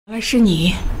原来是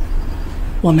你，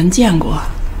我们见过。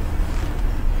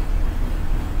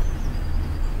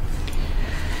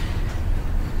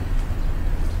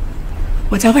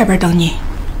我在外边等你，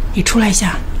你出来一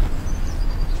下。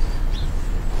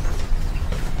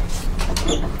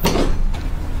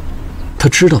他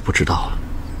知道不知道啊？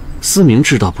思明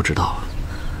知道不知道啊？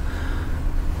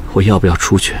我要不要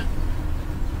出去？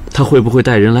他会不会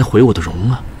带人来毁我的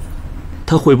容啊？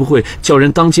他会不会叫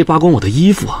人当街扒光我的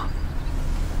衣服啊？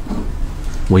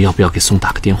我要不要给宋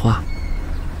打个电话？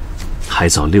还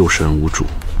早6世人无主。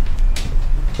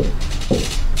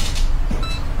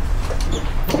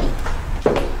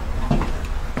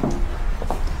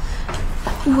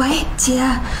喂，姐，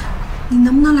你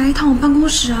能不能来一趟我办公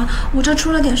室啊？我这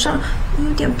出了点事儿，我有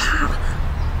点怕。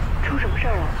出什么事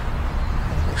儿啊？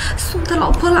宋的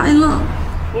老婆来了。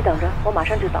你等着，我马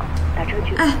上就到，打车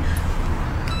去。哎，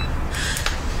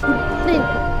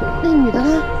那女的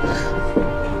呢？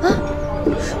啊，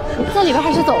在里边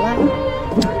还是走了？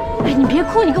哎，你别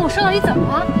哭，你跟我说到底怎么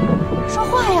了？说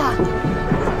话呀！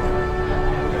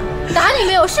打你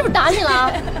没有？是不是打你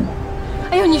了？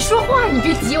哎呦，你说话，你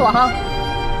别急我哈。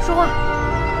说话，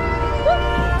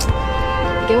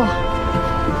给我。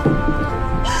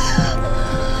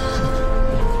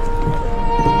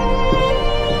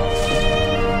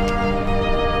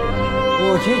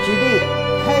我局决定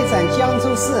开展江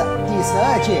州市第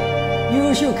12届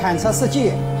优秀勘测设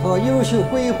计和优秀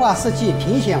规划设计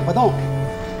评选活动，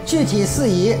具体事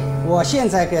宜我现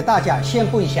在给大家宣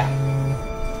布一下。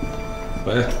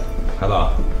喂，海子，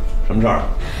什么事儿？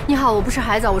你好，我不是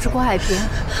海藻，我是郭海平。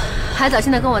海藻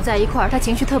现在跟我在一块儿，他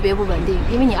情绪特别不稳定，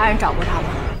因为你爱人找过他了。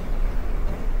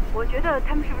我觉得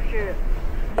他们是不是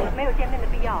没有见面的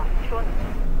必要啊？你说呢？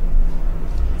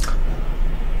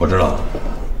我知道，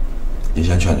你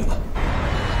先劝劝他。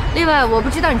另外，我不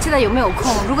知道你现在有没有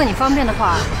空，如果你方便的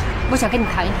话，我想跟你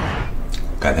谈一谈。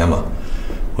改天吧，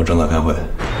我正在开会。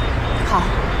好，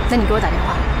那你给我打电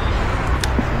话。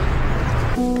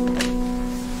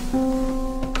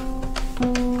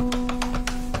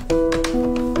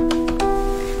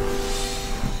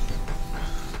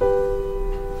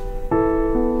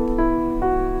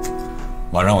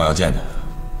晚上我要见你，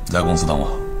你在公司等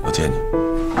我，我接你。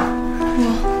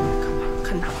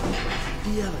看哪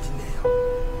憋了，今天要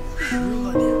10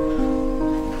多年。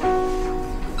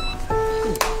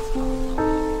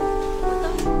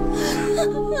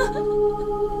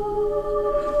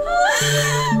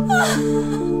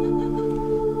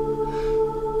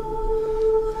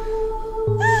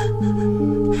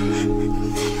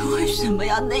你为什么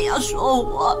要那样说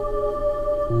我？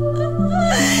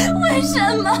为什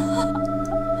么？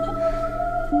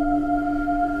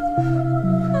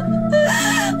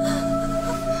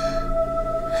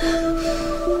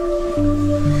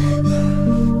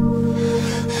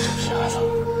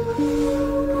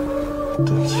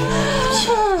对不起，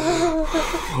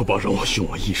我爸让我用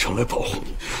我一生来保护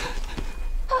你。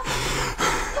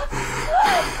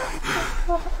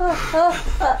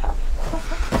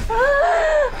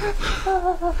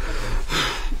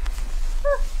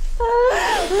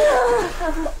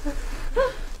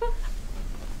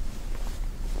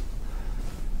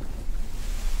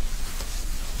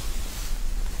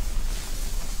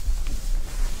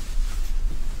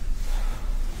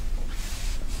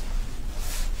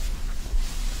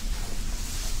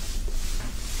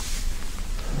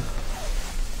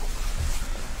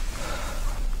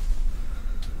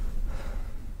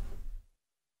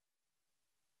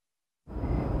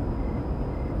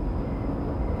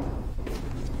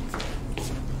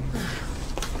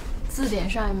字典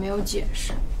上也没有解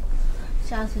释，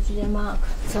下次去见 Mark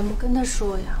怎么跟他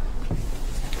说呀？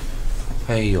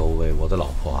哎呦喂，我的老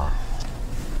婆啊，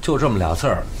就这么俩字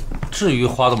儿，至于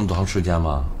花这么长时间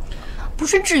吗？不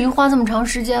是至于花这么长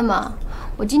时间吗？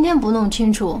我今天不弄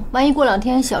清楚，万一过2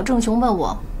天小郑雄问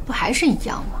我，不还是一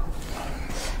样吗？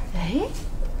哎，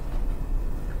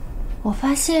我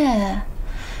发现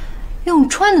用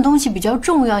穿的东西比较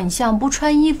重要，你像不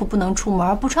穿衣服不能出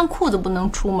门，不穿裤子不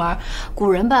能出门。古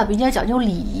人吧比较讲究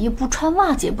礼仪，不穿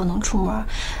袜子也不能出门。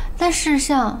但是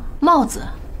像帽子、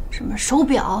什么手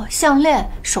表、项链、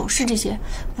首饰这些，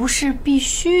不是必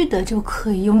须的就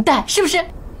可以用戴，是不是？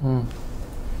嗯，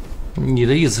你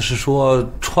的意思是说，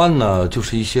穿呢就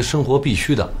是一些生活必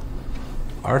须的，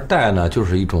而戴呢就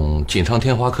是一种锦上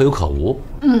添花，可有可无。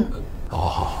嗯，哦，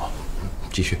好，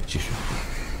继续。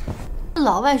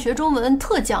老外学中文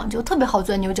特讲究，特别好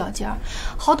钻牛角尖儿，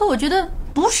好多我觉得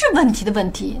不是问题的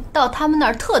问题，到他们那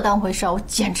儿特当回事儿，我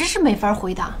简直是没法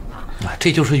回答。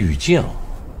这就是语境。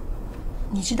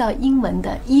你知道英文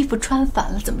的衣服穿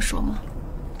反了怎么说吗？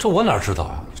这我哪知道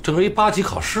啊？这是一8级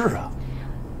考试啊。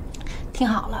听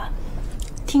好了，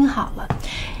听好了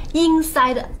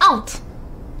 ，inside out，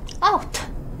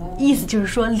 意思就是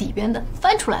说里边的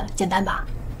翻出来了，简单吧？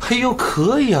哎呦，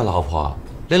可以啊，老婆，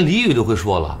连俚语都会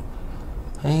说了。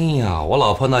哎呀，我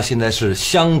老婆呢现在是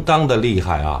相当的厉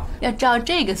害啊！要照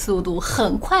这个速度，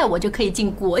很快我就可以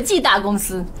进国际大公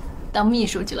司当秘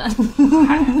书去了。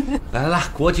来来来，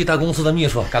国际大公司的秘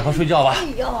书，赶快睡觉吧。哎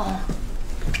呦，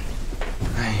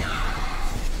哎呀，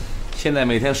现在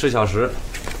每天10小时，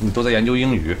你都在研究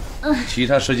英语，其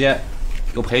他时间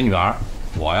又陪女儿，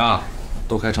我呀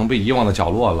都快成被遗忘的角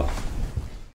落了。